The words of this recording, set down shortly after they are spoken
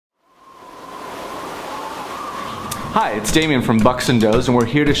Hi, it's Damien from Bucks and Does, and we're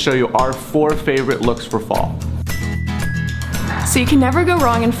here to show you our 4 favorite looks for fall. So you can never go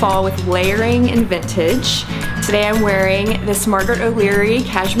wrong in fall with layering and vintage. Today I'm wearing this Margaret O'Leary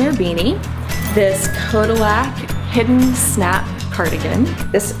cashmere beanie, this Cotelac hidden snap cardigan,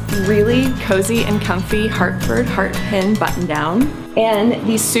 this really cozy and comfy Hartford heart pin button down, and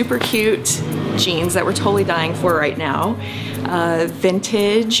these super cute jeans that we're totally dying for right now,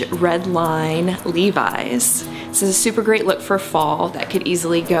 vintage Red Line Levi's. This is a super great look for fall that could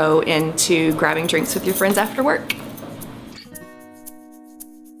easily go into grabbing drinks with your friends after work.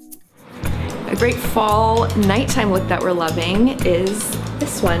 A great fall nighttime look that we're loving is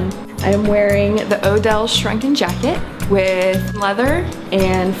this one. I'm wearing the Odell shrunken jacket with leather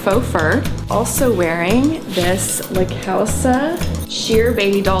and faux fur. Also wearing this Lacausa sheer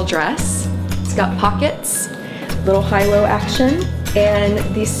baby doll dress. It's got pockets, little high-low action,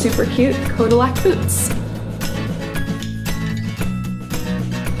 and these super cute Cotelac boots.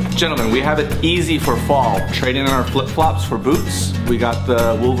 Gentlemen, we have it easy for fall. Trading in our flip-flops for boots. We got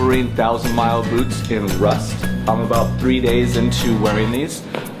the Wolverine 1,000-mile boots in rust. I'm about 3 days into wearing these.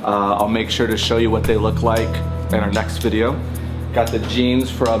 I'll make sure to show you what they look like in our next video. Got the jeans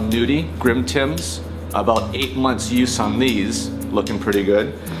from Nudie, Grim Tims. About 8 months use on these, looking pretty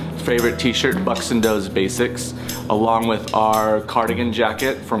good. Favorite t-shirt, Bucks and Does Basics, along with our cardigan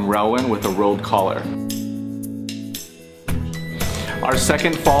jacket from Relwyn with a rolled collar. Our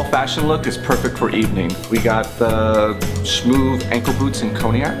second fall fashion look is perfect for evening. We got the Schmoove ankle boots in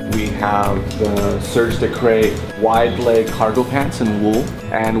Cognac. We have the Serge de Cret wide leg cargo pants in wool.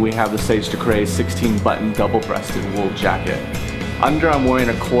 And we have the Sage de Cret 16 button double breasted wool jacket. Under, I'm wearing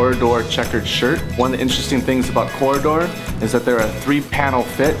a Corridor checkered shirt. One of the interesting things about Corridor is that they're a 3-panel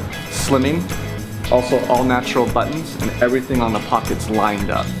fit, slimming, also all natural buttons, and everything on the pockets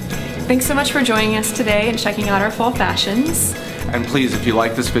lined up. Thanks so much for joining us today and checking out our fall fashions. And please, if you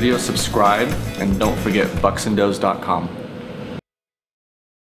like this video, subscribe, and don't forget bucksanddoes.com.